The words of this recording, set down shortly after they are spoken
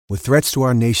With threats to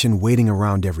our nation waiting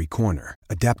around every corner,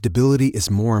 adaptability is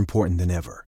more important than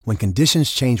ever. When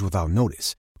conditions change without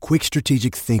notice, quick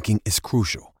strategic thinking is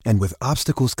crucial. And with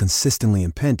obstacles consistently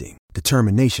impending,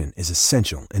 determination is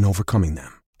essential in overcoming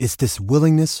them. It's this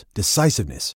willingness,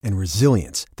 decisiveness, and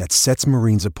resilience that sets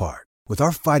Marines apart. With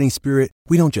our fighting spirit,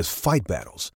 we don't just fight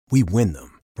battles, we win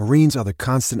them. Marines are the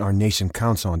constant our nation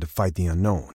counts on to fight the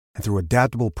unknown. And through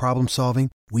adaptable problem solving,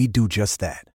 we do just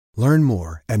that. Learn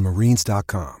more at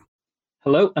marines.com.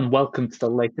 Hello and welcome to the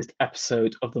latest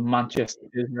episode of the Manchester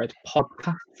is Red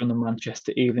podcast from the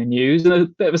Manchester Evening News. And a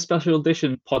bit of a special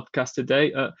edition podcast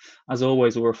today. As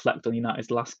always, we'll reflect on United's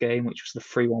last game, which was the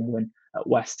 3-1 win at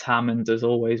West Ham. And as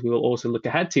always, we will also look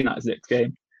ahead to United's next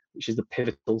game, which is the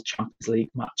pivotal Champions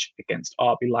League match against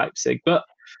RB Leipzig. But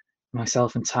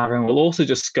myself and Tyrone will also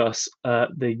discuss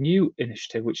the new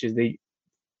initiative, which is the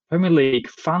Premier League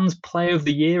Fans Player of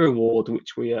the Year award,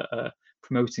 which we are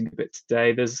promoting a bit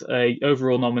today. There's a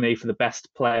overall nominee for the best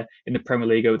player in the Premier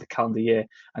League over the calendar year,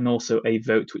 and also a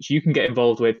vote which you can get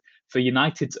involved with for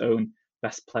United's own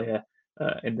best player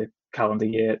in the calendar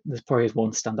year. There's probably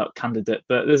one standout candidate,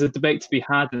 but there's a debate to be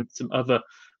had and some other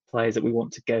players that we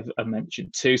want to give a mention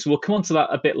to. So we'll come on to that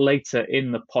a bit later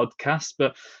in the podcast,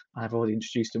 but I've already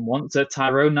introduced him once.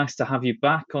 Tyrone, nice to have you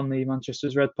back on the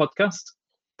Manchester's Red podcast.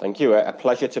 Thank you. A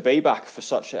pleasure to be back for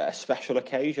such a special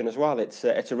occasion as well. It's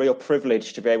a real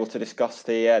privilege to be able to discuss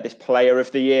this Player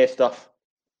of the Year stuff.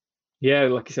 Yeah,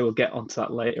 like I said, we'll get onto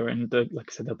that later. And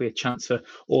like I said, there'll be a chance for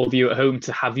all of you at home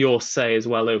to have your say as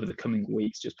well over the coming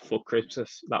weeks, just before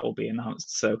Christmas. That will be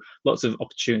announced. So lots of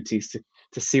opportunities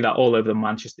to see that all over the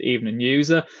Manchester Evening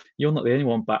News. You're not the only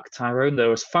one back, Tyrone. There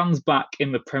was fans back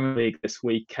in the Premier League this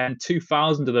weekend,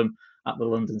 2,000 of them at the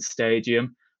London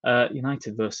Stadium.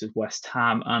 United versus West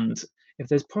Ham, and if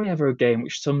there's probably ever a game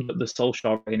which summed up the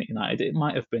Solskjaer reign at United, it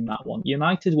might have been that one.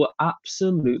 United were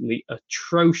absolutely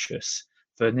atrocious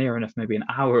for near enough maybe an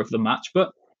hour of the match,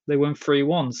 but they won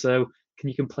 3-1, so can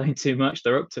you complain too much?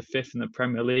 They're up to 5th in the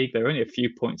Premier League. They're only a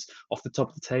few points off the top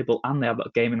of the table, and they have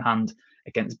that game in hand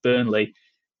against Burnley.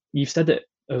 You've said it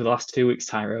over the last 2 weeks,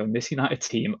 Tyrone. This United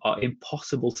team are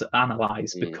impossible to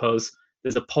analyse because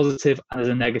there's a positive and there's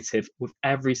a negative with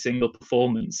every single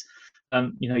performance.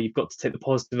 You've got to take the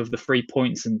positive of the 3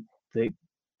 points and the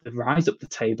rise up the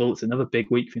table. It's another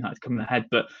big week for United coming ahead.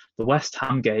 But the West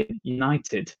Ham game,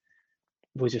 United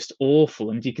were just awful.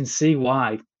 And you can see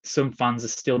why some fans are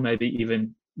still maybe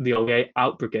even the old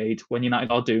out brigade when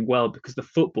United are doing well, because the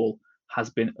football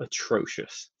has been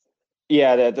atrocious.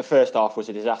 Yeah, the first half was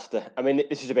a disaster. I mean,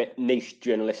 this is a bit niche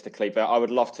journalistically, but I would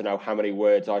love to know how many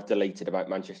words I've deleted about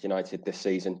Manchester United this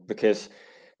season, because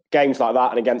games like that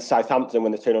and against Southampton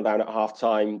when they're 2-0 down at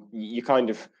half-time, you kind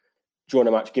of, during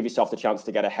a match, give yourself the chance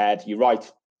to get ahead. You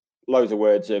write loads of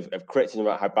words of criticism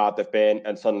about how bad they've been,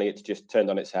 and suddenly it's just turned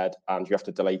on its head and you have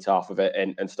to delete half of it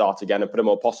and start again and put a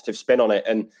more positive spin on it.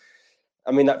 And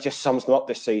I mean, that just sums them up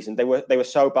this season. They were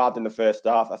so bad in the first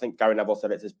half. I think Gary Neville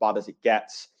said it's as bad as it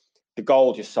gets. The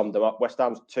goal just summed them up. West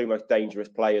Ham's two most dangerous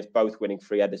players, both winning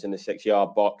free headers in the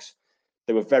 6-yard box.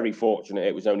 They were very fortunate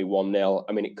it was only 1-0.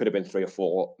 I mean, it could have been 3 or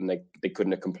 4, and they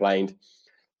couldn't have complained.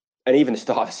 And even the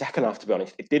start of the second half, to be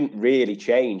honest, it didn't really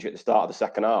change at the start of the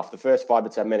second half. The first 5 or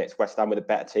 10 minutes, West Ham were the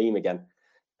better team again.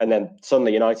 And then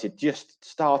suddenly United just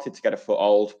started to get a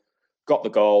foothold, got the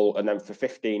goal, and then for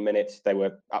 15 minutes, they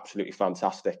were absolutely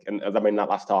fantastic. And I mean, that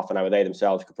last half an hour, they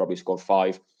themselves could probably score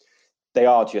 5. They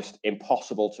are just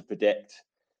impossible to predict.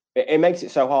 It makes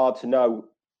it so hard to know,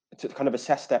 to kind of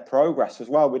assess their progress as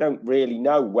well. We don't really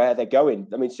know where they're going.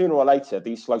 I mean, sooner or later,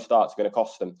 these slow starts are going to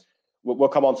cost them. We'll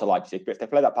come on to Leipzig, but if they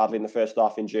play that badly in the first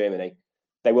half in Germany,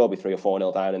 they will be 3 or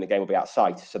 4-0 down and the game will be out of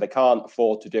sight. So they can't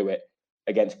afford to do it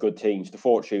against good teams. The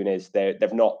fortune is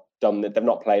they've not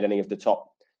played any of the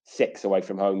top 6 away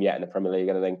from home yet in the Premier League,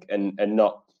 I think, and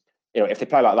not. If they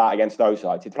play like that against those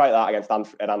sides, if they play like that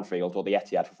against at Anfield or the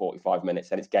Etihad for 45 minutes,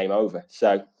 then it's game over.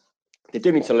 So they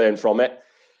do need to learn from it.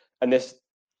 And this,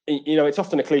 it's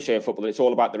often a cliche in football that it's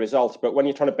all about the results. But when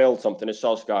you're trying to build something, as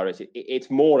Solskjaer is, it's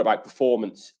more about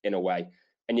performance in a way.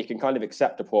 And you can kind of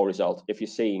accept a poor result if you're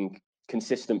seeing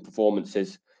consistent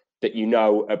performances that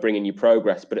are bringing you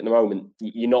progress. But at the moment,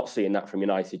 you're not seeing that from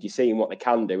United. You're seeing what they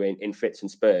can do in fits and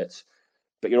spurts.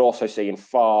 But you're also seeing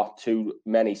far too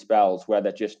many spells where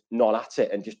they're just not at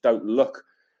it and just don't look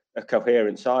a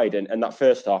coherent side. And that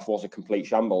first half was a complete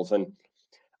shambles. And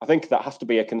I think that has to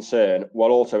be a concern, while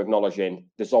also acknowledging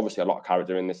there's obviously a lot of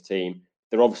character in this team.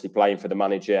 They're obviously playing for the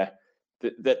manager.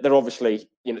 They're obviously,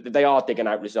 they are digging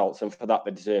out results, and for that they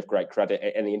deserve great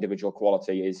credit. And the individual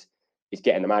quality is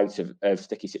getting them out of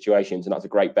sticky situations, and that's a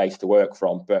great base to work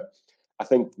from. But I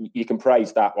think you can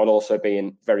praise that while also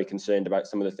being very concerned about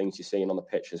some of the things you're seeing on the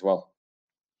pitch as well.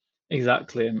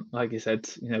 Exactly, and like you said,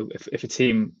 if a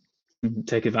team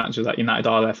take advantage of that, United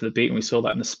are there for the beat, and we saw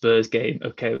that in the Spurs game.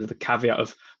 Okay, with the caveat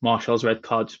of Martial's red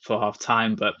card for half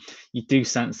time, but you do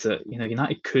sense that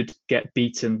United could get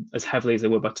beaten as heavily as they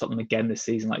were by Tottenham again this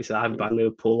season, like you said, either by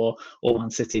Liverpool or Man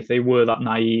City, if they were that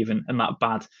naive and that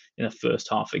bad in the first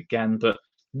half again. But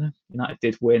United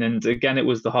did win, and again it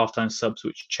was the halftime subs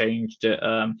which changed it.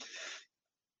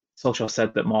 Solskjaer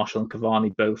said that Martial and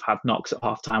Cavani both had knocks at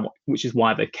half-time, which is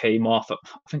why they came off. I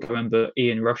think I remember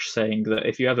Ian Rush saying that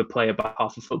if you ever play about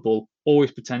half of football, always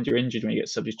pretend you're injured when you get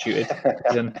substituted.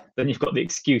 then you've got the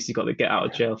excuse, you've got the get out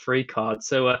of jail free card.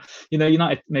 So,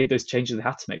 United made those changes. They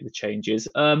had to make the changes.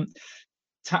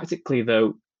 Tactically,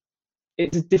 though,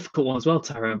 it's a difficult one as well,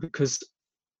 Tyrone, because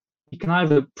you can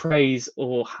either praise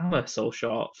or hammer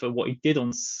Solskjaer for what he did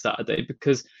on Saturday,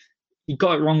 because he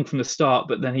got it wrong from the start,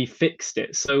 but then he fixed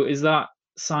it. So is that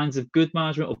signs of good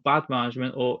management or bad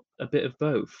management, or a bit of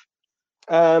both?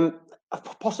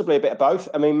 Possibly a bit of both.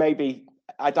 I mean, maybe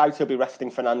I doubt he'll be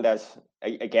resting Fernandes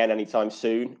again anytime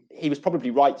soon. He was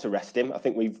probably right to rest him. I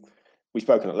think we've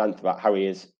spoken at length about how he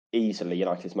is easily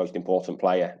United's most important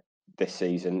player this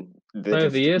season. Player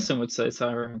of the year, some would say,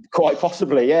 Tyrone. Quite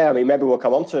possibly, yeah. I mean, maybe we'll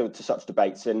come on to such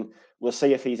debates, and we'll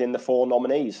see if he's in the 4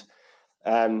 nominees.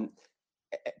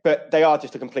 But they are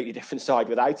just a completely different side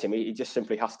without him. He just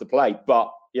simply has to play.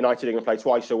 But United are going to play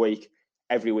twice a week,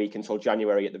 every week until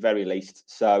January at the very least.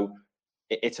 So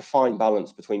it's a fine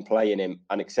balance between playing him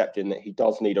and accepting that he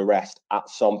does need a rest at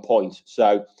some point.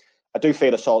 So I do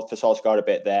feel for Solskjaer a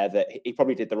bit there that he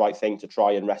probably did the right thing to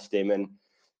try and rest him. And,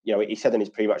 he said in his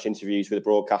pre-match interviews with the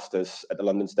broadcasters at the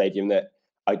London Stadium that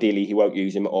ideally he won't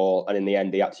use him at all. And in the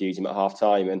end, he had to use him at half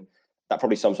time. And that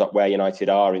probably sums up where United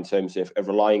are in terms of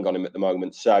relying on him at the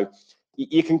moment. So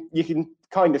you can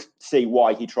kind of see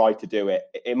why he tried to do it.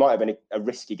 It might have been a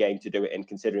risky game to do it in,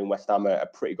 considering West Ham are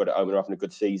pretty good at home and having a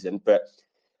good season. But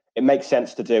it makes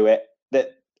sense to do it.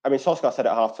 Solskjaer said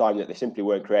at half time that they simply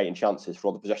weren't creating chances for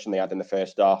all the possession they had in the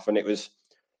first half. And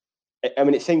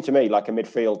it seemed to me like a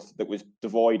midfield that was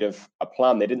devoid of a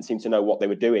plan. They didn't seem to know what they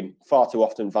were doing. Far too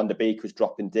often, Van der Beek was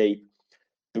dropping deep.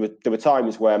 There were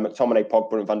times where McTominay,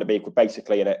 Pogba and Van der Beek were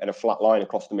basically in a flat line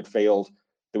across the midfield.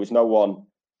 There was no one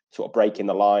sort of breaking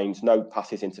the lines, no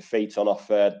passes into feet on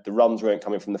offer. The runs weren't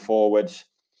coming from the forwards.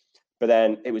 But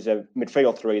then it was a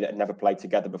midfield 3 that had never played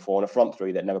together before and a front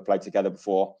 3 that had never played together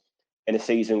before in a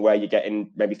season where you're getting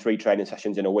maybe 3 training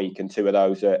sessions in a week, and 2 of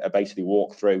those are basically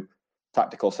walk-through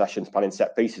tactical sessions, planning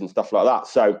set pieces and stuff like that.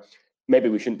 So maybe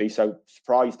we shouldn't be so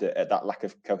surprised at that lack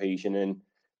of cohesion, and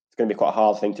it's going to be quite a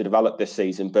hard thing to develop this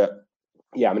season. But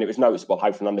yeah, it was noticeable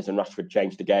how Fernandes and Rashford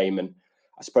changed the game. And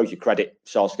I suppose you credit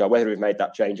Solskjaer. Whether we've made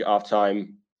that change at half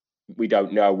time, we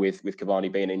don't know with Cavani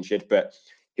being injured. But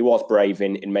he was brave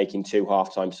in making 2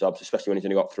 half-time subs, especially when he's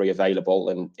only got 3 available.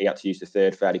 And he had to use the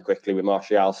 3rd fairly quickly with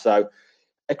Martial. So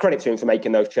a credit to him for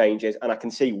making those changes. And I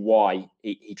can see why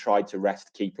he tried to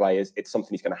rest key players. It's something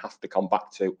he's going to have to come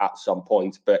back to at some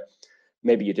point. But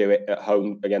maybe you do it at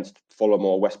home against Fulham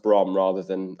or West Brom rather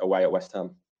than away at West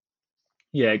Ham.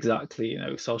 Yeah, exactly.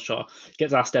 Solskjaer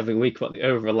gets asked every week about the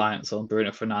over-reliance on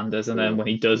Bruno Fernandes, and then when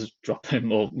he does drop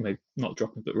him, or maybe not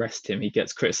drop him, but rest him, he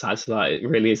gets criticised for that. It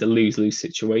really is a lose-lose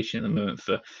situation at the moment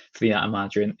for the United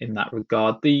manager in that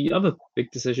regard. The other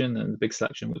big decision and the big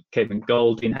selection was Kevin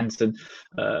Gold, Dean Henderson,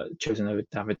 chosen over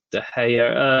David De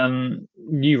Gea.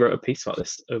 You wrote a piece about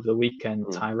this over the weekend,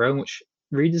 Tyrone, which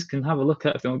readers can have a look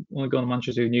at if they want to go on the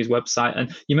Manchester News website.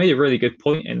 And you made a really good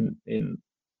point in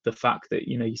the fact that,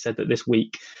 you said that this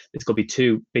week there's going to be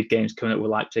 2 big games coming up with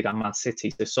Leipzig and Man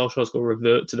City. So Solskjaer's going to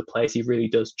revert to the players he really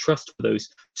does trust for those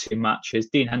 2 matches.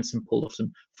 Dean Henderson pulled off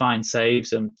some fine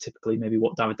saves, and typically maybe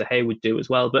what David De Gea would do as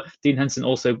well. But Dean Henderson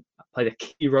also played a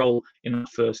key role in that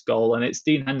first goal. And it's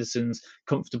Dean Henderson's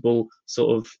comfortable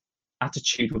sort of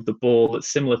attitude with the ball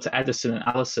that's similar to Ederson and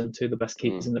Alisson, 2 of the best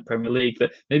keepers in the Premier League,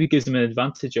 that maybe gives him an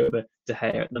advantage over De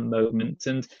Gea at the moment.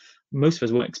 And most of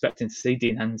us weren't expecting to see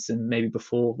Dean Henderson maybe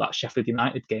before that Sheffield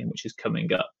United game, which is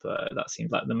coming up. That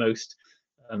seemed like the most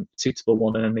suitable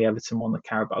one, and then the Everton one, the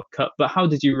Carabao Cup. But how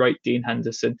did you rate Dean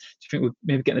Henderson? Do you think we're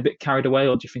maybe getting a bit carried away,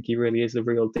 or do you think he really is the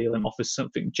real deal and offers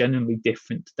something genuinely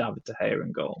different to David De Gea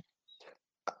in goal?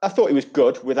 I thought he was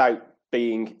good without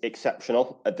being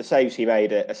exceptional. The saves he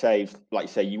made are saves, like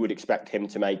you say, you would expect him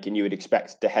to make, and you would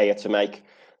expect De Gea to make.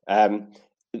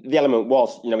 The element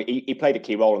was, he played a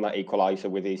key role in that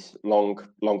equaliser with his long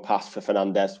pass for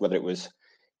Fernandes. Whether it was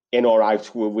in or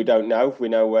out, we don't know. We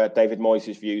know David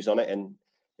Moyes' views on it, and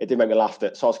it did make me laugh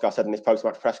that Solskjaer said in his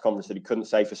post-match press conference that he couldn't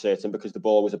say for certain because the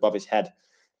ball was above his head.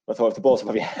 I thought if the ball's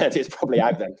above your head, it's probably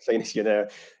out then, seeing as you're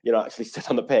not actually stood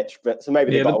on the pitch. But so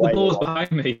maybe they got away. The ball's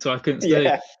behind me, so I couldn't see.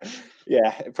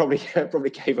 Yeah, it probably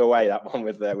gave away that one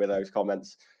with those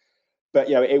comments. But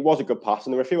it was a good pass,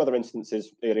 and there were a few other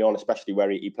instances early on, especially where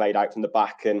he played out from the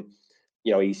back. And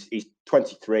he's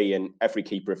 23, and every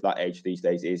keeper of that age these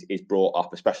days is brought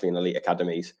up, especially in elite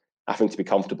academies, having to be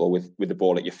comfortable with the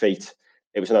ball at your feet.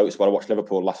 It was noticeable. I watched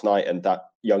Liverpool last night, and that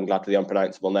young lad with the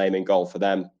unpronounceable name in goal for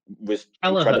them was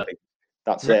incredibly.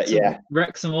 That's Wrexham, it, yeah.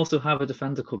 Wrexham also have a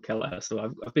defender called Kelleher,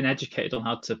 so I've been educated on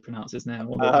how to pronounce his name.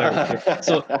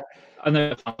 So I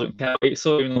know I don't care. I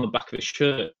saw him on the back of his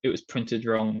shirt. It was printed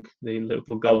wrong, the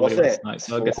Liverpool goalie last night.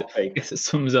 So I guess it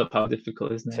sums up how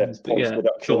difficult his name is. But he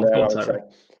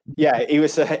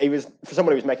was for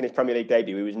someone who was making his Premier League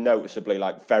debut. He was noticeably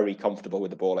very comfortable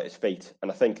with the ball at his feet, and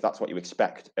I think that's what you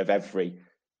expect of every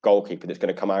goalkeeper that's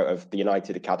going to come out of the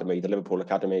United Academy, the Liverpool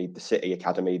Academy, the City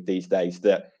Academy these days.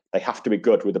 That they have to be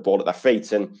good with the ball at their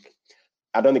feet. And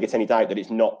I don't think it's any doubt that it's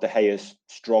not De Gea's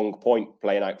strong point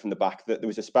playing out from the back. That there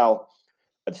was a spell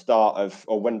at the start of,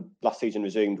 or when last season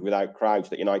resumed without crowds,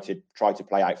 that United tried to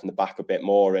play out from the back a bit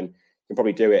more, and you can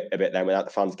probably do it a bit then without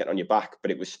the fans getting on your back.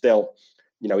 But it was still,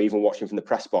 even watching from the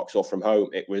press box or from home,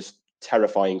 it was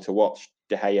terrifying to watch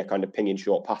De Gea kind of pinging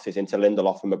short passes into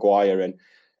Lindelof and Maguire and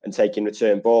taking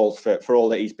return balls. For all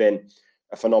that he's been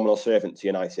a phenomenal servant to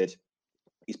United,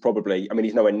 he's probably,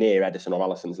 he's nowhere near Ederson or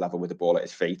Alisson's level with the ball at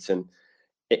his feet. And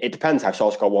it depends how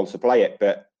Solskjaer wants to play it,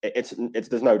 but it's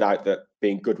there's no doubt that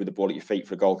being good with the ball at your feet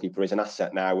for a goalkeeper is an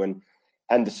asset now. And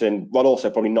Henderson, while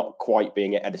also probably not quite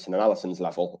being at Ederson and Alisson's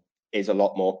level, is a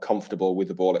lot more comfortable with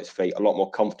the ball at his feet, a lot more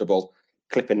comfortable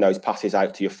clipping those passes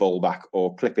out to your fullback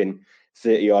or clipping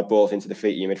 30-yard balls into the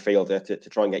feet of your midfielder to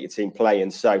try and get your team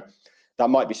playing. So that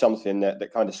might be something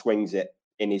that kind of swings it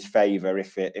in his favour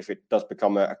if it does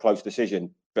become a close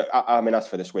decision. But as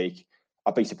for this week,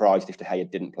 I'd be surprised if De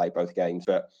Gea didn't play both games.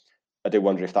 But I do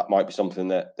wonder if that might be something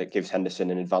that gives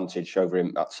Henderson an advantage over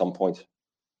him at some point.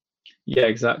 Yeah,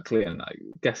 exactly. And I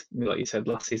guess, like you said,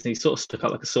 last season, he sort of stuck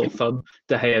out like a sore thumb.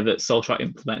 De Gea, that Solskjaer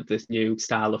implemented this new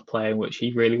style of play in which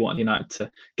he really wanted United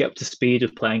to get up to speed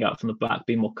of playing out from the back,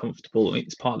 be more comfortable.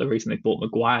 It's part of the reason they bought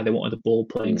Maguire. They wanted a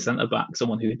ball-playing centre-back,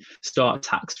 someone who start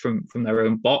attacks from their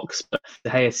own box. But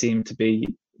De Gea seemed to be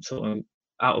sort of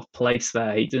out of place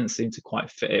there. He didn't seem to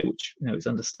quite fit it, which is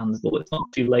understandable. It's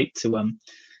not too late to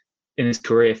in his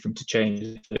career for him to change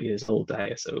at 30 years old. De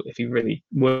Gea. So if he really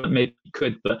were, maybe he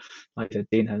could. But like I said,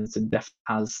 Dean Henderson definitely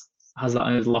has that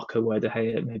in his locker where De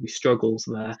Gea maybe struggles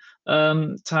there.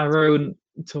 Tyrone,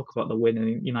 talk about the win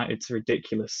in United's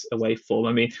ridiculous away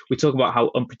form. We talk about how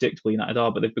unpredictable United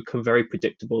are, but they've become very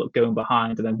predictable at going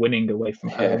behind and then winning away from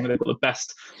home. They've got the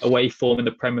best away form in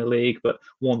the Premier League, but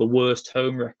one of the worst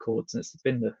home records. And it's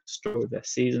been the story of their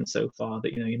season so far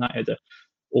that, United are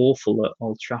awful at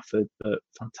Old Trafford, but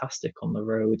fantastic on the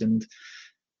road. And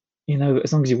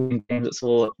as long as you win games, that's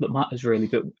all that matters, really.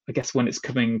 But I guess when it's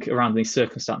coming around these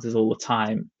circumstances all the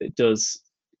time, it does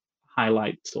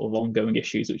highlight sort of ongoing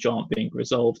issues which aren't being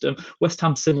resolved. West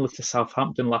Ham, similar to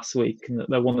Southampton last week, and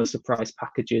they're one of the surprise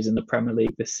packages in the Premier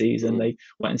League this season. They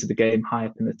went into the game high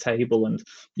up in the table, and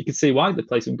you can see why. They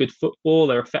play some good football.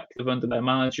 They're effective under their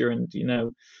manager, and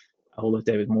although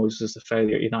David Moyes was a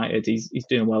failure at United, he's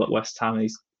doing well at West Ham.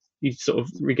 He's sort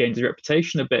of regained his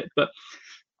reputation a bit. But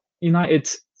United,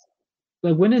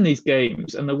 they're winning these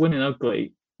games and they're winning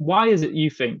ugly. Why is it you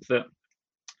think that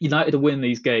United are winning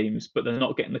these games, but they're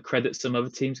not getting the credit some other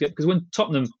teams get? Because when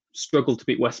Tottenham struggled to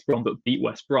beat West Brom, but beat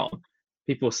West Brom,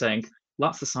 people were saying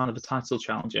that's the sign of a title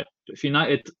challenger. But if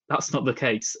United, that's not the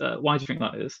case. Why do you think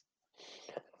that is?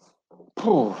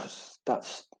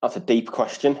 That's a deep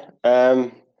question.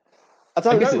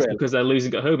 I guess it's because they're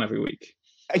losing at home every week.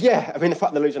 Yeah, the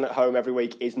fact they're losing at home every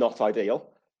week is not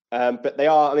ideal. But they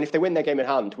are, if they win their game in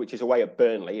hand, which is away at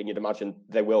Burnley, and you'd imagine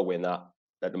they will win that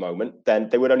at the moment, then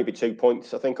they would only be 2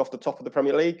 points, I think, off the top of the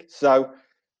Premier League. So,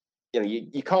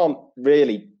 you can't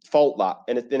really fault that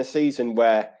in a season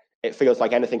where it feels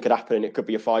like anything could happen and it could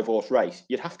be a 5-horse race.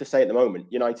 You'd have to say at the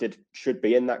moment, United should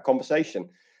be in that conversation.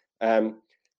 And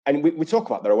we talk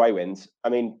about their away wins. A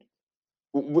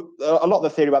lot of the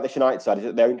theory about this United side is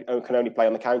that they can only play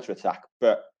on the counter-attack.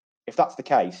 But if that's the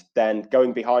case, then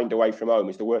going behind away from home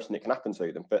is the worst thing that can happen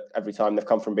to them. But every time they've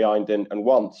come from behind and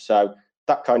won. So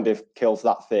that kind of kills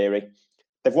that theory.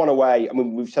 They've won away.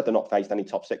 We've said they're not faced any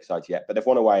top 6 sides yet, but they've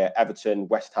won away at Everton,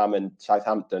 West Ham and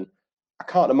Southampton. I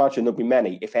can't imagine there'll be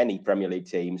many, if any, Premier League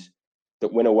teams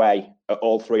that win away at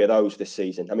all 3 of those this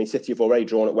season. City have already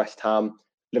drawn at West Ham.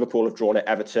 Liverpool have drawn at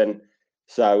Everton.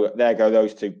 So there go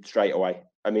those 2 straight away.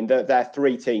 I mean, they're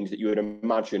three teams that you would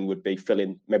imagine would be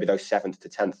filling maybe those 7th to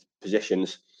 10th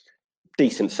positions.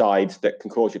 Decent sides that can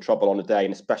cause you trouble on a day,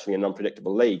 and especially in an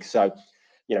unpredictable league. So,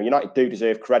 United do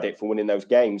deserve credit for winning those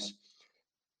games.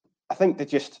 I think they're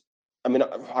just, I mean,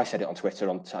 I said it on Twitter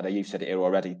on Saturday, you said it here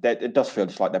already. It does feel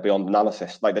just like they're beyond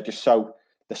analysis. Like they're so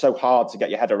hard to get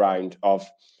your head around of,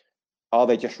 are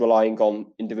they just relying on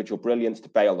individual brilliance to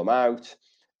bail them out?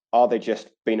 Are they just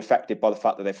being affected by the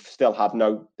fact that they've still had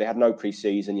no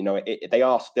pre-season? They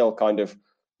are still kind of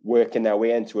working their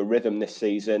way into a rhythm this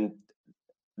season.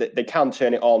 They can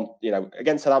turn it on.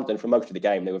 Against Southampton for most of the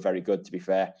game, they were very good, to be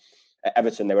fair. At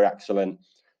Everton, they were excellent.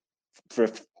 For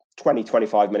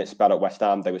 20-25 minutes spell at West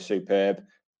Ham, they were superb.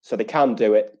 So they can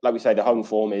do it. Like we say, the home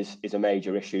form is a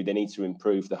major issue. They need to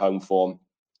improve the home form.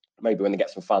 Maybe when they get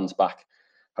some fans back,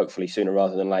 hopefully sooner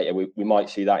rather than later, we might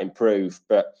see that improve.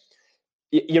 But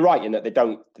you're right in that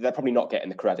they're probably not getting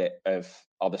the credit of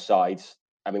other sides.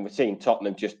 I mean, we're seeing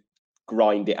Tottenham just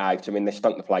grind it out. I mean, they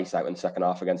stunk the place out in the second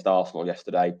half against Arsenal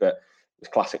yesterday, but it was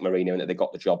classic Mourinho in that they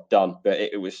got the job done. But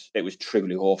it was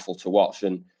truly awful to watch,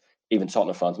 and even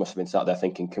Tottenham fans must have been sat there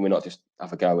thinking, can we not just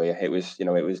have a go here? It was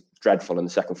dreadful in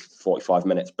the second 45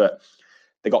 minutes, but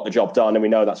they got the job done, and we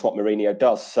know that's what Mourinho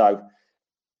does. So,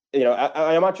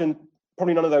 I imagine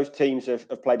probably none of those teams have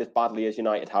played as badly as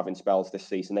United have in spells this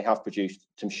season. They have produced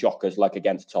some shockers, like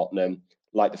against Tottenham,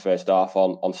 like the first half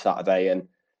on Saturday, and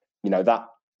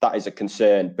that is a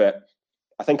concern. But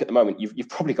I think at the moment you've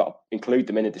probably got to include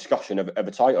them in a discussion of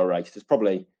a title race. There's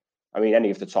probably, any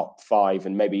of the top 5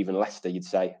 and maybe even Leicester, you'd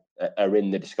say, are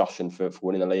in the discussion for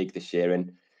winning the league this year.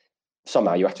 And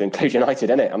somehow you have to include United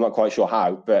in it. I'm not quite sure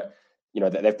how, but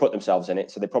they've put themselves in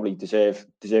it, so they probably deserve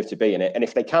to be in it. And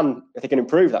if they can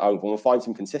improve that home form and find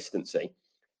some consistency,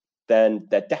 then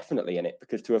they're definitely in it.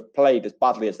 Because to have played as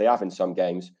badly as they have in some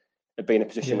games and be in a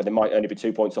position where they might only be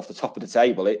 2 points off the top of the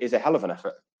table, it is a hell of an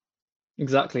effort.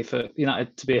 Exactly, for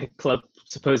United to be a club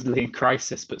supposedly in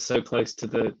crisis, but so close to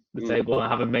the table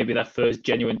and having maybe their first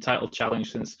genuine title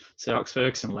challenge since Sir Alex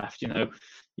Ferguson left,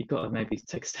 you've got to maybe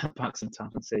take a step back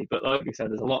sometimes and see. But like you said,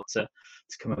 there's a lot to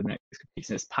come over next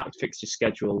season. This packed fixture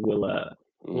schedule will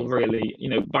really,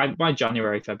 by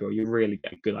January, February, you really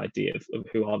get a good idea of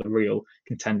who are the real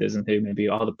contenders and who maybe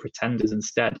are the pretenders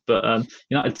instead. But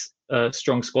United's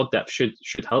strong squad depth should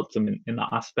help them in that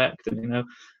aspect. And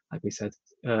like we said,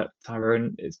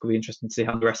 Tyrone, it's going to be interesting to see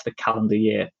how the rest of the calendar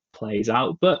year plays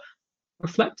out. But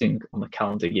reflecting on the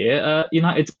calendar year,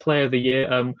 United's Player of the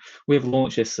Year, we've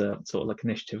launched this sort of like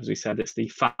initiative, as we said. It's the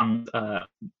fan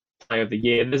Player of the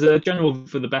Year. There's a general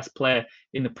for the best player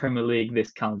in the Premier League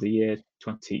this calendar year,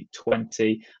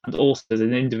 2020, and also there's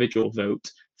an individual vote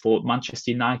for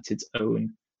Manchester United's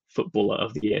own Footballer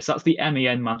of the Year. So that's the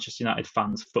MEN Manchester United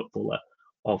Fans Footballer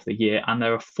of the Year, and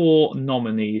there are 4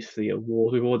 nominees for the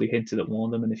award. We've already hinted at one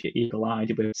of them, and if you're eagle-eyed,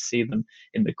 you'll be able to see them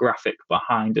in the graphic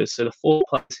behind us. So the 4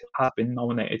 players who have been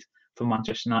nominated for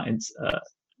Manchester United's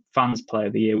Fans Player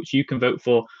of the Year, which you can vote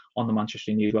for on the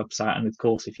Manchester News website. And of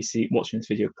course, if you see watching this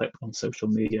video clip on social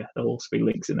media, there'll also be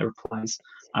links in the replies,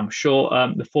 I'm sure.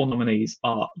 The 4 nominees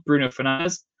are Bruno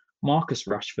Fernandes, Marcus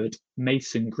Rashford,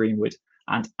 Mason Greenwood,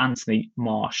 and Anthony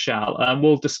Martial.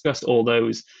 We'll discuss all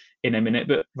those in a minute,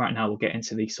 but right now we'll get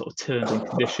into the sort of terms and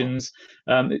conditions.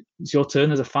 It's your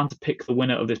turn as a fan to pick the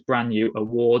winner of this brand new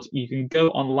award. You can go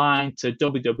online to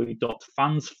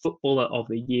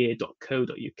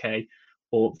www.fansfootballeroftheyear.co.uk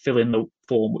or fill in the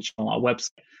form which is on our website,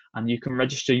 and you can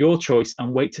register your choice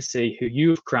and wait to see who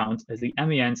you have crowned as the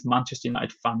MEN's Manchester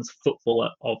United Fans Footballer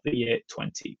of the Year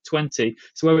 2020.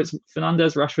 So whether it's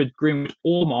Fernandes, Rashford, Greenwood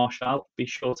or Martial, be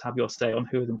sure to have your say on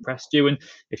who has impressed you. And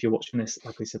if you're watching this,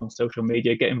 like we said, on social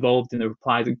media, get involved in the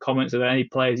replies and comments. Are there any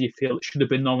players you feel should have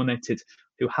been nominated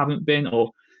who haven't been,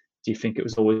 or do you think it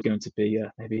was always going to be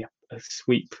maybe a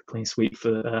clean sweep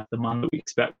for the man that we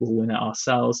expect will win it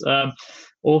ourselves?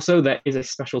 Also, there is a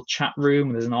special chat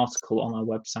room. There's an article on our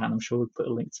website, and I'm sure we'll put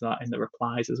a link to that in the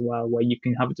replies as well, where you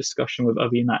can have a discussion with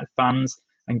other United fans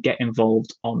and get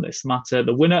involved on this matter.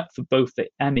 The winner for both the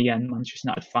MEN Manchester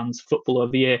United Fans Footballer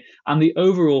of the Year and the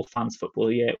overall Fans Footballer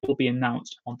of the Year will be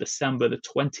announced on December the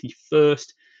 21st.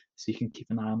 So you can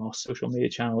keep an eye on our social media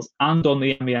channels and on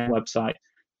the MEN website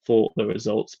for the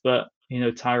results. But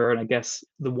Tyrone, I guess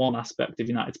the one aspect of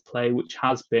United's play which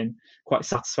has been quite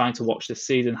satisfying to watch this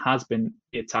season has been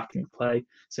the attacking play.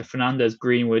 So Fernandes,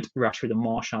 Greenwood, Rashford and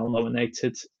Martial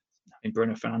nominated. I mean,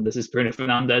 Bruno Fernandes is Bruno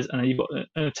Fernandes, and then you've got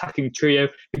an attacking trio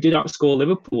who did outscore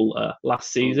Liverpool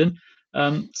last season.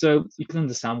 So you can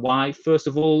understand why. First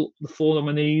of all, the 4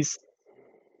 nominees,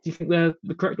 do you think they're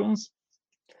the correct ones?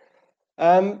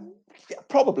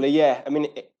 Probably, yeah. I mean,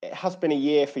 it has been a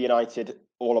year for United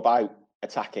all about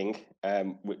attacking,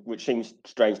 which seems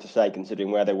strange to say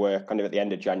considering where they were kind of at the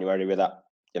end of January with that,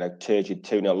 turgid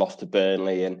 2-0 loss to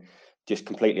Burnley and just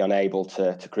completely unable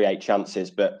to create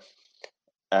chances. But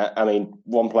I mean,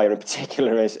 one player in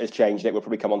particular has changed it. We'll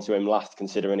probably come on to him last,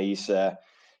 considering he's,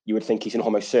 you would think he's an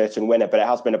almost certain winner, but it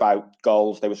has been about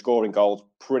goals. They were scoring goals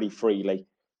pretty freely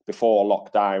before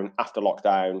lockdown. After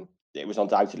lockdown, it was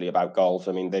undoubtedly about goals.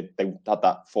 I mean, they had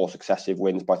that 4 successive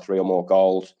wins by 3 or more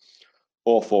goals.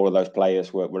 All 4 of those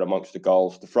players were amongst the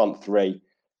goals. The front 3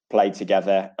 played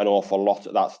together an awful lot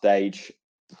at that stage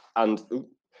and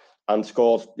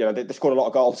scored, they scored a lot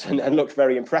of goals and looked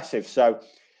very impressive. So,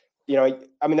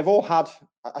 I mean, they've all had,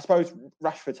 I suppose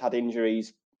Rashford's had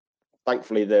injuries.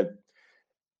 Thankfully,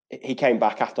 he came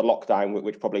back after lockdown,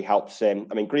 which probably helps him.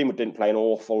 I mean, Greenwood didn't play an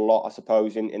awful lot, I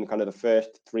suppose, in kind of the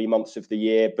first 3 months of the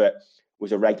year, but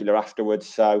was a regular afterwards.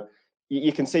 So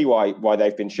you can see why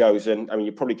they've been chosen. I mean,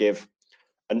 you probably give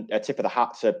a tip of the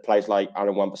hat to players like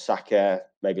Aaron Wan-Bissaka,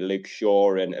 maybe Luke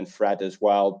Shaw and Fred as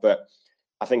well. But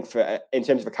I think in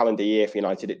terms of a calendar year for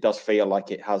United, it does feel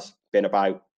like it has been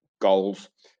about goals.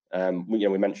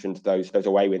 We mentioned those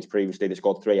away wins previously. They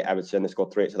scored 3 at Everton, they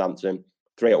scored 3 at Southampton,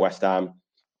 3 at West Ham.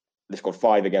 They scored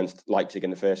 5 against Leipzig in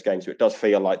the first game. So it does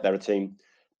feel like they're a team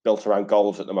built around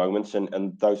goals at the moment,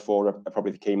 and those 4 are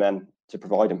probably the key men to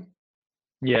provide them.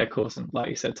 Yeah, of course. And like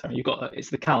you said, Tony, it's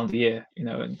the calendar year,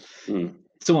 and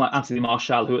someone like Anthony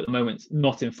Martial, who at the moment is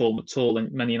not in form at all,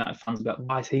 and many United fans are like,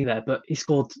 why is he there? But he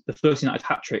scored the first United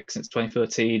hat-trick since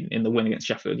 2013 in the win against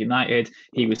Sheffield United.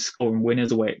 He was scoring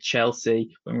winners away at Chelsea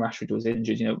when Rashford was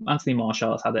injured. Anthony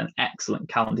Martial has had an excellent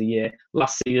calendar year.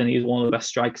 Last season, he was one of the best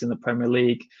strikers in the Premier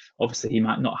League. Obviously, he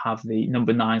might not have the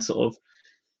number 9 sort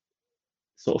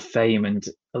of fame and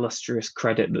illustrious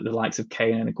credit that the likes of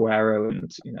Kane and Aguero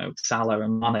and Salah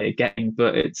and Mane are getting,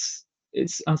 but it's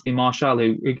Anthony Martial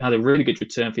who had a really good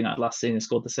return for United last season and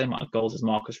scored the same amount of goals as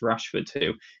Marcus Rashford,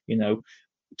 who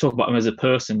talk about him as a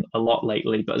person a lot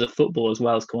lately, but as a footballer as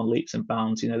well, has come on leaps and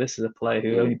bounds. This is a player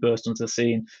who only burst onto the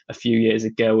scene a few years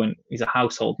ago, and he's a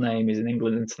household name. He's an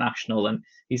England international, and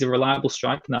he's a reliable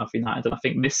striker now for United. And I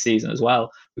think this season as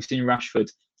well, we've seen Rashford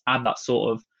add that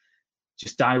sort of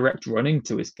just direct running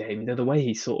to his game. The way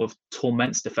he sort of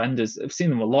torments defenders. I've seen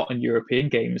them a lot in European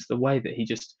games. The way that he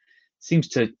just seems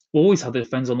to always have the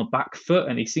defenders on the back foot,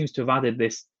 and he seems to have added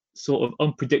this sort of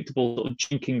unpredictable sort of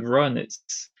jinking run.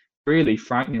 It's really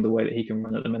frightening the way that he can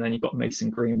run at them. And then you've got Mason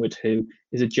Greenwood, who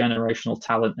is a generational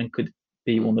talent and could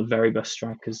be one of the very best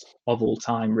strikers of all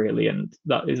time, really. And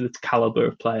that is the caliber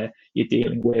of player you're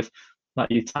dealing with.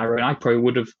 Like you, Tyrone, I probably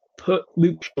would have put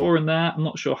Luke Shaw in there. I'm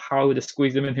not sure how I would have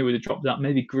squeezed him in, who would have dropped out.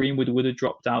 Maybe Greenwood would have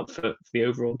dropped out for the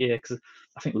overall year, because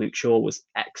I think Luke Shaw was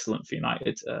excellent for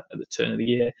United at the turn of the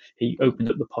year. He opened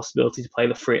up the possibility to play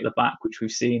the 3 at the back, which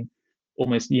we've seen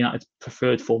almost United's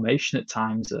preferred formation at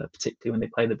times, particularly when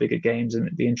they play the bigger games. And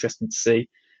it'd be interesting to see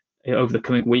over the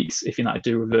coming weeks if United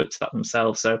do revert to that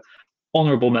themselves. So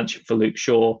honourable mention for Luke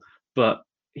Shaw, but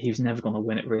he's never going to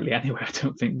win it really anyway, I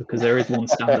don't think, because there is one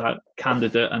standout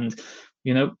candidate. And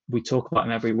we talk about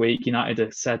him every week. United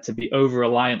are said to be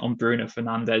over-reliant on Bruno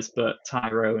Fernandes, but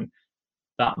Tyrone,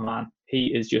 that man,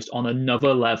 he is just on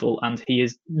another level, and he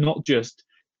is not just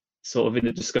sort of in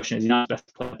the discussion as United's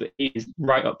best player, but he is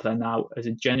right up there now as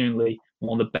a genuinely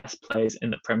one of the best players in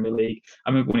the Premier League. I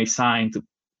remember when he signed,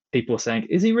 people were saying,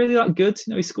 is he really that good?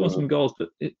 He scored some goals, but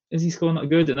is he scoring that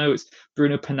good? I know it's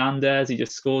Bruno Fernandes. He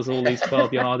just scores all these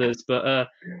 12-yarders, but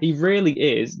he really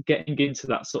is getting into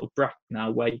that sort of bracket now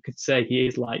where you could say he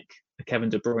is like a Kevin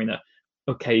De Bruyne.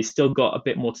 Okay, he's still got a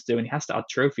bit more to do, and he has to add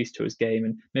trophies to his game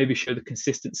and maybe show the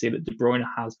consistency that De Bruyne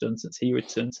has done since he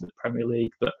returned to the Premier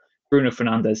League. But Bruno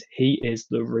Fernandes, he is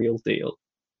the real deal.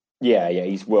 Yeah,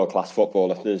 he's world-class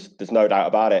footballer. There's no doubt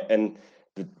about it. And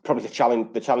probably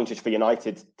the challenge is for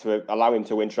United to allow him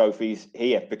to win trophies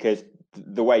here, because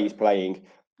the way he's playing,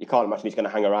 you can't imagine he's going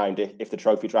to hang around if the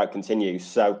trophy drought continues.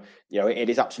 So, it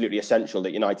is absolutely essential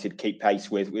that United keep pace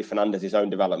with Fernandes'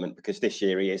 own development, because this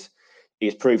year he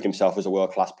has proved himself as a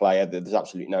world-class player. There's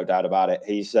absolutely no doubt about it.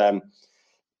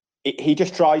 He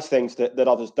just tries things that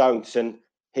others don't. And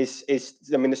there's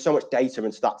so much data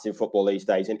and stats in football these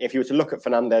days. And if you were to look at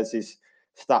Fernandes'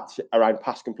 stats around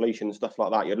pass completion and stuff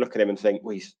like that, you'd look at him and think,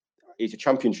 well, he's a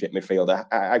championship midfielder.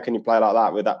 How can you play like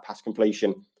that with that pass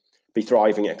completion, be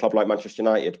thriving at a club like Manchester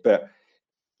United? But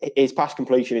his pass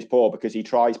completion is poor because he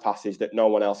tries passes that no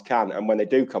one else can. And when they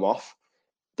do come off,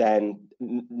 then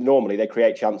normally they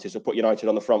create chances to put United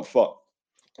on the front foot.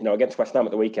 Against West Ham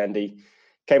at the weekend, he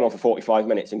came on for 45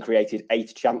 minutes and created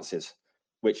 8 chances,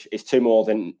 which is 2 more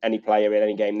than any player in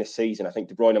any game this season. I think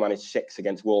De Bruyne managed 6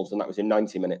 against Wolves, and that was in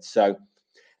 90 minutes. So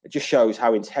it just shows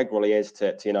how integral he is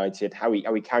to United, how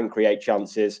he can create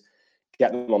chances,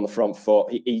 get them on the front foot.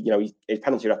 His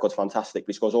penalty record's fantastic,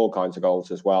 but he scores all kinds of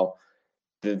goals as well.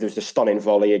 There's the stunning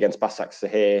volley against Basak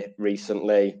Sahir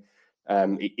recently.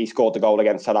 He scored the goal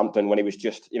against Southampton when he was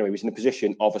just, he was in the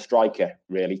position of a striker,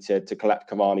 really, to collect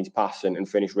Cavani's pass and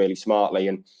finish really smartly.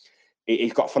 And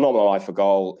he's got a phenomenal eye for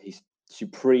goal. He's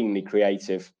supremely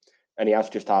creative, and he has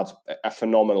just had a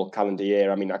phenomenal calendar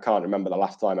year. I mean, I can't remember the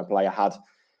last time a player had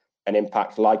an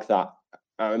impact like that.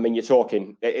 I mean, you're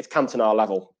talking, it's Cantona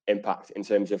level impact in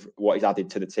terms of what he's added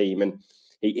to the team. And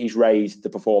he's raised the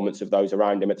performance of those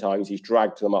around him at times. He's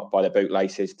dragged them up by the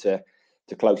bootlaces to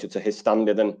closer to his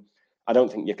standard. And I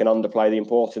don't think you can underplay the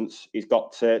importance he's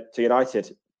got to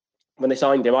United. When they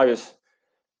signed him, I'd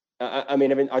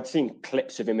seen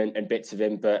clips of him and bits of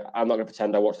him, but I'm not going to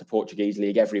pretend I watch the Portuguese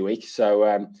league every week.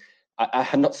 So I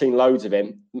had not seen loads of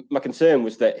him. My concern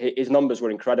was that his numbers were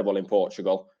incredible in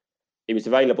Portugal. He was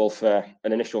available for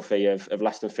an initial fee of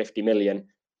less than 50 million,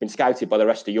 been scouted by the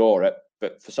rest of Europe,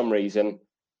 but for some reason,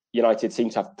 United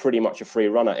seemed to have pretty much a free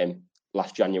run at him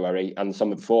last January and the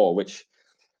summer before, which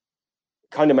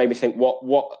kind of made me think, what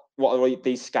are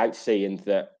these scouts seeing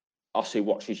that us who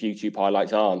watch his YouTube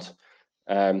highlights aren't?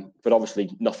 But obviously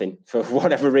nothing. For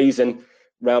whatever reason,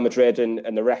 Real Madrid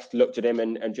and the rest looked at him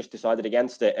and just decided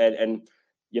against it. And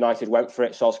United went for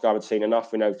it. Solskjaer had seen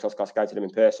enough. We know Solskjaer scouted him in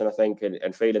person, I think,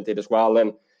 and Phelan did as well.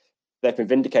 And they've been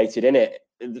vindicated in it.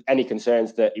 Any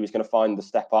concerns that he was going to find the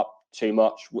step up too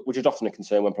much, which is often a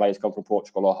concern when players come from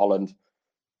Portugal or Holland,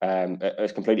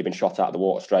 has completely been shot out of the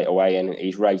water straight away, and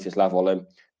he's raised his level. And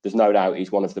there's no doubt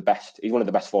he's one of the best. He's one of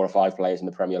the best 4 or 5 players in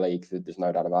the Premier League. There's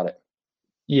no doubt about it.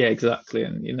 Yeah, exactly.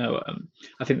 And,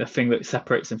 I think the thing that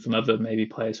separates him from other maybe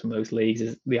players from those leagues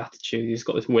is the attitude. He's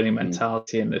got this winning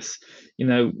mentality and this,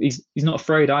 he's not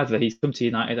afraid either. He's come to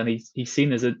United and he's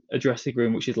seen as a dressing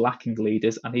room which is lacking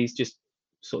leaders, and he's just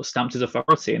sort of stamped his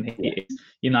authority, and he is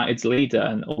United's leader.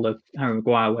 And although Harry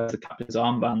Maguire wears the captain's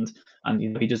armband, and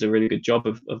he does a really good job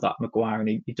of that, Maguire, and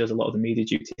he does a lot of the media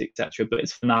duties, etc. But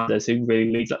it's Fernandes who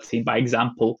really leads that team by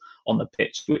example on the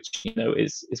pitch, which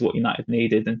is what United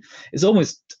needed. And it's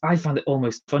I find it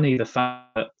almost funny, the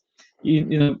fact that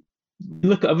you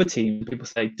look at other teams, people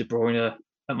say De Bruyne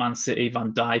at Man City,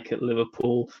 Van Dijk at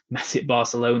Liverpool, Messi at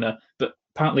Barcelona, but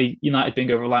apparently United being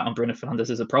over-reliant on Bruno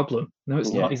Fernandes is a problem. No,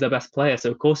 it's not. He's their best player,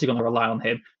 so of course you're going to rely on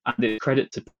him. And it's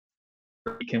credit to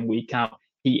week in, week out,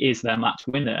 he is their match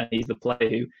winner, and he's the player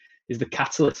who is the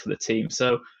catalyst for the team.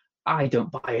 So I don't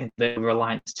buy into the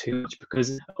reliance too much,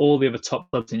 because all the other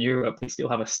top clubs in Europe, they still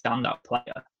have a standout player.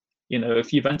 If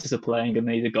Juventus are playing and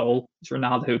they need a goal, it's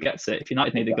Ronaldo who gets it. If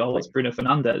United need a goal, it's Bruno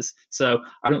Fernandes. So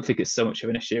I don't think it's so much of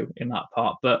an issue in that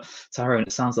part. But Tyrone,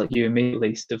 it sounds like you and me at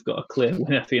least have got a clear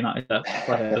winner for United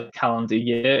player of the calendar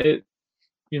year.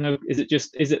 Is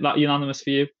it that unanimous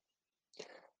for you?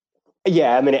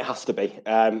 Yeah, I mean, it has to be.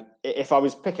 If I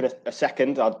was picking a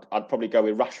second, I'd probably go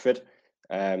with Rashford.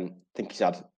 I think he's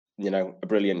had, a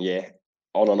brilliant year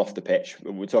on and off the pitch.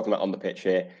 We're talking about on the pitch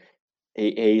here.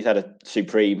 He's had a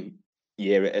supreme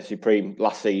year, a supreme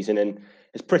last season, and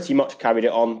has pretty much carried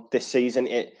it on this season.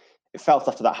 It felt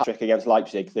after that hat-trick against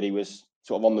Leipzig that he was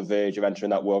sort of on the verge of entering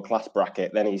that world-class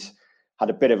bracket. Then he's had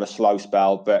a bit of a slow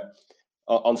spell, but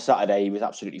on Saturday he was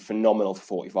absolutely phenomenal for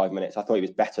 45 minutes. I thought he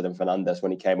was better than Fernandes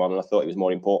when he came on, and I thought he was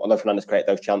more important. Although Fernandes created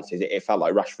those chances, it felt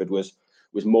like Rashford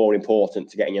was more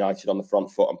important to getting United on the front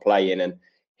foot and playing. And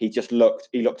he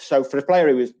looked so, for a player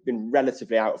who has been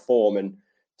relatively out of form, and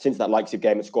since that Leipzig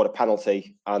game had scored a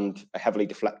penalty and a heavily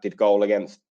deflected goal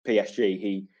against PSG,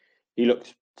 he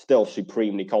looked still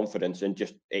supremely confident,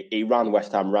 and he ran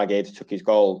West Ham ragged, took his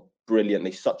goal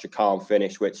brilliantly, such a calm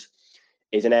finish, which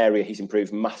is an area he's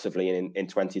improved massively in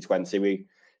 2020. We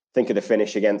think of the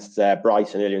finish against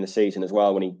Brighton earlier in the season as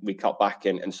well, when we cut back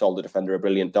and sold the defender a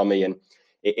brilliant dummy, and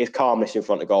his calmness in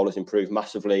front of goal has improved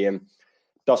massively, and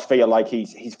does feel like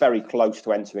he's very close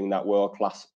to entering that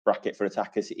world-class bracket for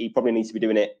attackers. He probably needs to be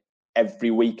doing it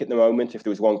every week at the moment. If there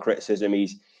was one criticism,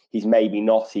 he's maybe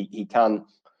not. He can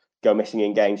go missing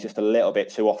in games just a little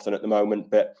bit too often at the moment,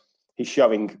 but he's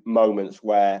showing moments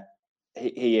where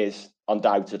he is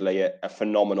undoubtedly a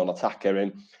phenomenal attacker,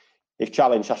 and his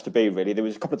challenge has to be, really, there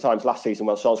was a couple of times last season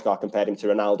when Solskjaer compared him to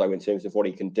Ronaldo in terms of what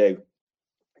he can do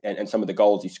and some of the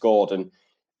goals he scored, and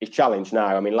his challenge now,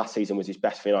 I mean, last season was his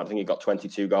best for United. I think he got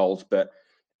 22 goals, but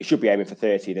he should be aiming for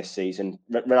 30 this season.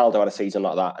 Ronaldo had a season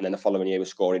like that, and then the following year was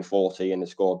scoring 40, and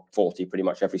has scored 40 pretty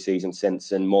much every season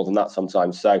since, and more than that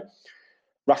sometimes. So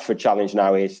Rashford's challenge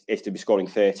now is to be scoring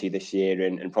 30 this year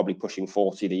and probably pushing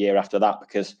 40 the year after that,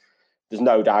 because there's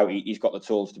no doubt he's got the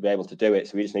tools to be able to do it.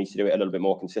 So he just needs to do it a little bit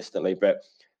more consistently. But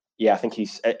yeah, I think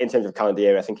he's, in terms of calendar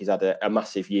year, I think he's had a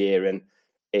massive year and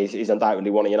is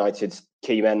undoubtedly one of United's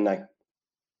key men now.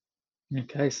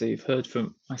 Okay, so you've heard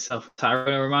from myself,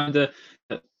 Tyrone. A reminder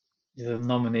that the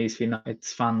nominees for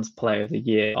United's Fans Player of the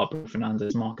Year are Bruno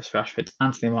Fernandes, Marcus Rashford,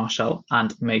 Anthony Martial,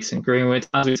 and Mason Greenwood.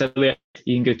 As we said earlier,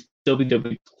 you can go to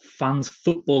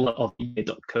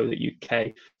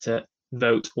www.fansfootballeroftheyear.co.uk to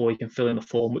vote, or you can fill in the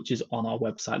form which is on our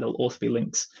website. There'll also be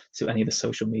links to any of the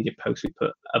social media posts we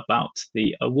put about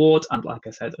the award, and like I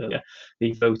said earlier,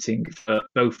 the voting for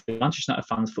both the Manchester United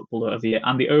Fans Footballer of the Year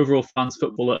and the overall Fans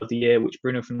Footballer of the Year, which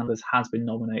Bruno Fernandes has been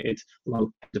nominated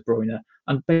along with De Bruyne,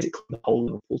 and basically the whole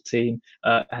Liverpool team,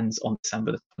 ends on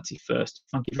December the 21st.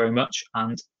 Thank you very much,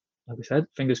 and like we said,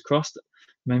 fingers crossed,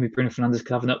 maybe Bruno Fernandes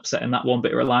could have an upset in that one,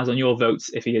 but it relies on your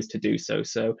votes if he is to do so.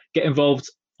 So get involved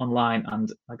online,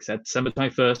 and like I said, December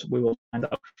 21st, we will find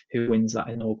out who wins that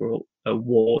inaugural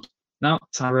award. Now,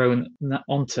 Tyrone,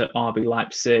 on to RB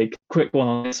Leipzig. Quick one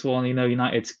on this one.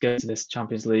 United go to this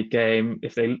Champions League game.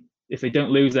 If they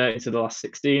don't lose there into the last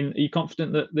 16, are you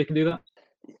confident that they can do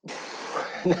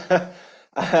that?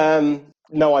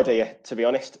 No idea, to be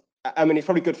honest. I mean, it's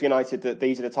probably good for United that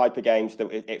these are the type of games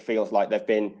that it feels like they've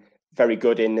been very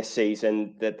good in this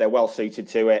season, that they're well suited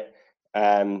to it.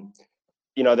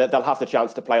 They'll have the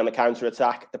chance to play on the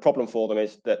counter-attack. The problem for them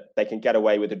is that they can get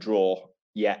away with a draw,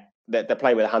 yet they're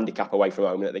playing with a handicap away from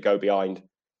home that they go behind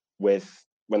with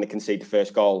when they concede the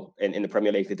first goal in the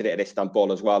Premier League. They did it at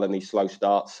Istanbul as well in these slow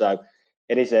starts. So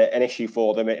it is an issue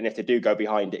for them. And if they do go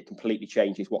behind, it completely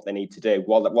changes what they need to do.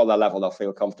 While they're level, they'll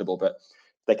feel comfortable. But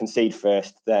if they concede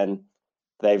first, then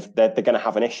they're going to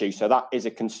have an issue. So that is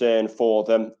a concern for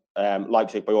them.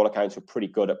 Leipzig, by all accounts, were pretty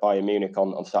good at Bayern Munich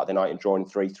on Saturday night and drawing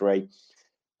 3-3.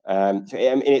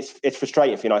 It's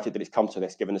frustrating for United that it's come to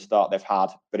this, given the start they've had.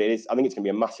 But I think it's going to be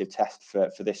a massive test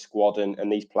for this squad and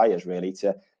these players, really,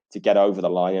 to get over the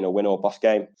line in a win or bust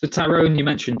game. So Tyrone, you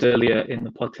mentioned earlier in the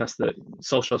podcast that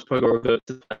Solskjaer's probably going to revert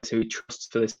to the players who he trusts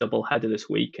for this double header this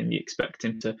week, and you expect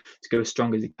him to go as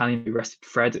strong as he can. He rested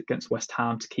Fred against West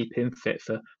Ham to keep him fit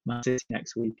for Man City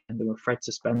next week, and then with Fred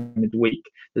suspended midweek,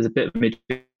 there's a bit of a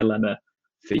midfield dilemma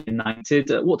for United.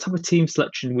 What type of team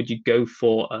selection would you go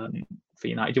for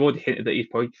United? You've already hinted that you'd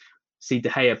probably see De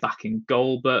Gea back in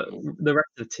goal, but the rest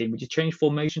of the team, would you change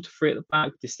formation to 3 at the back?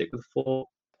 Would you stick with the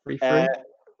 4-3-3?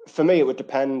 For me, it would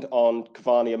depend on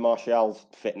Cavani and Martial's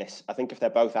fitness. I think if they're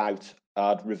both out,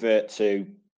 I'd revert to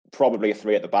probably a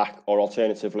 3 at the back, or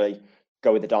alternatively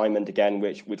go with the diamond again,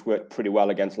 which worked pretty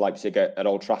well against Leipzig at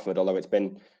Old Trafford, although it's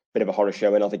been a bit of a horror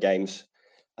show in other games.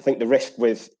 I think the risk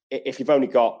if you've only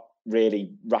got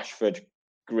really Rashford,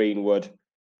 Greenwood,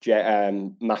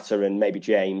 Mata and maybe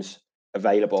James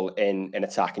available in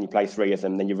attack, and you play 3 of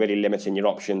them, then you're really limiting your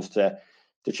options to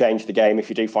change the game if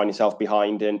you do find yourself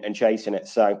behind and chasing it.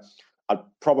 So I'd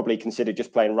probably consider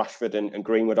just playing Rashford and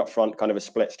Greenwood up front, kind of a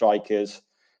split strikers,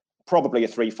 probably a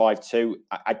 3-5-2.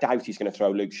 I doubt he's going to throw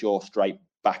Luke Shaw straight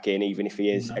back in, even if he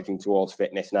is edging towards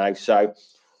fitness now. So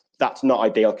that's not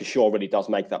ideal, because Shaw really does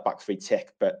make that back 3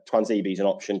 tick. But Tuanzebe's an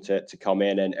option to come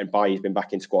in, and Bailly's been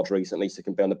back in squad recently, so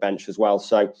can be on the bench as well.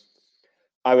 So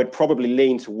I would probably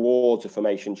lean towards a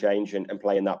formation change and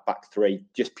play in that back 3,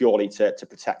 just purely to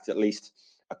protect at least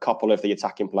a couple of the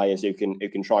attacking players who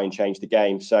can try and change the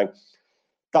game. So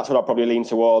that's what I'll probably lean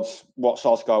towards. What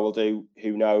Solskjaer will do,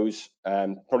 who knows?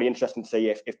 Probably interesting to see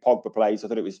if Pogba plays. I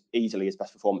thought it was easily his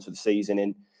best performance of the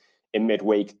season in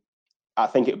midweek. I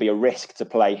think it would be a risk to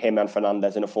play him and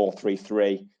Fernandes in a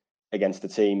 4-3-3 against a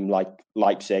team like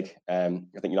Leipzig. I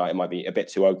think United might be a bit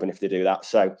too open if they do that.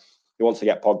 So if he wants to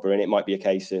get Pogba in, it might be a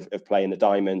case of playing the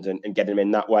diamond and getting him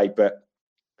in that way. But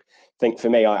I think for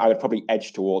me, I would probably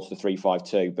edge towards the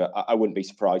 3-5-2, but I wouldn't be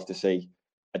surprised to see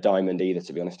a diamond either,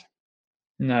 to be honest.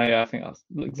 No, yeah, I think that's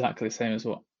exactly the same as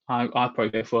what I'd probably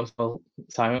go for as well.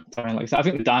 Like I said, I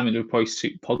think the diamond would probably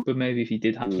suit Pogba maybe if he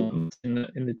did have someone in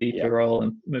the deeper role,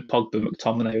 and with Pogba,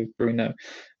 McTominay, Bruno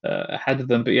ahead of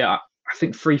them. But yeah, I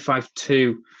think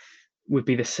 3-5-2 would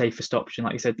be the safest option.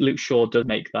 Like you said, Luke Shaw does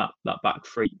make that back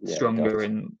 3 stronger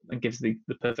and gives the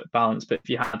perfect balance. But if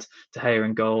you had De Gea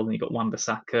in goal and you got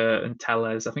Wan-Bissaka and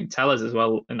Telles, I think Telles as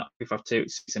well in that 3-5-2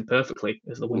 suits him perfectly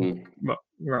as the wing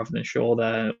rather than Shaw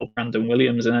there, or Brandon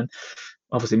Williams, and then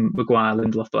obviously Maguire,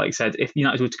 Lindelof. But like I said, if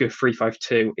United were to go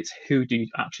 3-5-2, it's who do you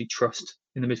actually trust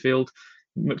in the midfield?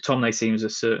 McTominay seems a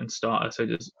certain starter, so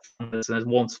there's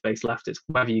one space left. It's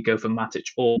whether you go for Matic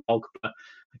or Pogba.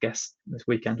 I guess this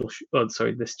weekend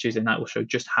this Tuesday night will show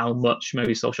just how much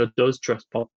maybe Solskjaer does trust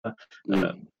Pogba.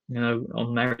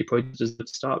 On merit, he probably does the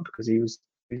start, because he's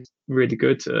really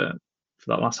good for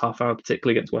that last half hour,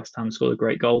 particularly against West Ham, scored a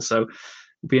great goal. So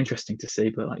it'll be interesting to see.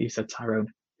 But like you said, Tyrone,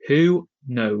 who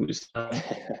knows?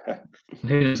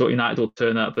 Who knows what United will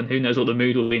turn up, and who knows what the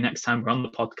mood will be next time we're on the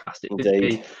podcast. It could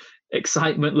be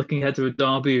excitement looking ahead to a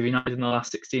derby of United in the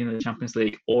last 16 of the Champions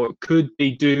League, or it could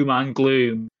be doom and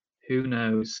gloom. Who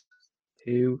knows?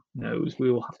 Who knows?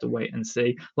 We will have to wait and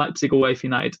see. Leipzig away for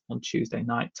United on Tuesday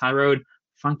night. Tyrone,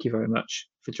 thank you very much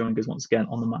for joining us once again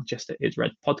on the Manchester is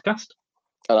Red podcast.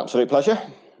 An absolute pleasure.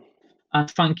 And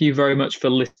thank you very much for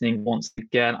listening once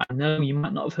again. I know you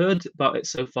might not have heard about it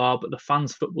so far, but the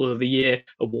Fans Footballer of the Year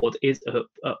award is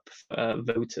up for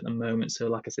vote at the moment. So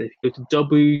like I said, if you go to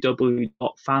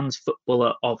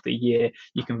www.fansfootballer of the year,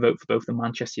 you can vote for both the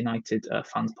Manchester United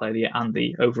Fans Player of the Year and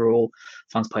the overall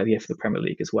Fans Player of the Year for the Premier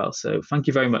League as well. So thank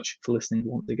you very much for listening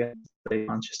once again to the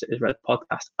Manchester is Red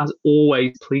podcast. As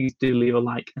always, please do leave a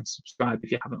like and subscribe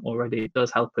if you haven't already. It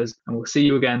does help us. And we'll see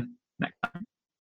you again next time.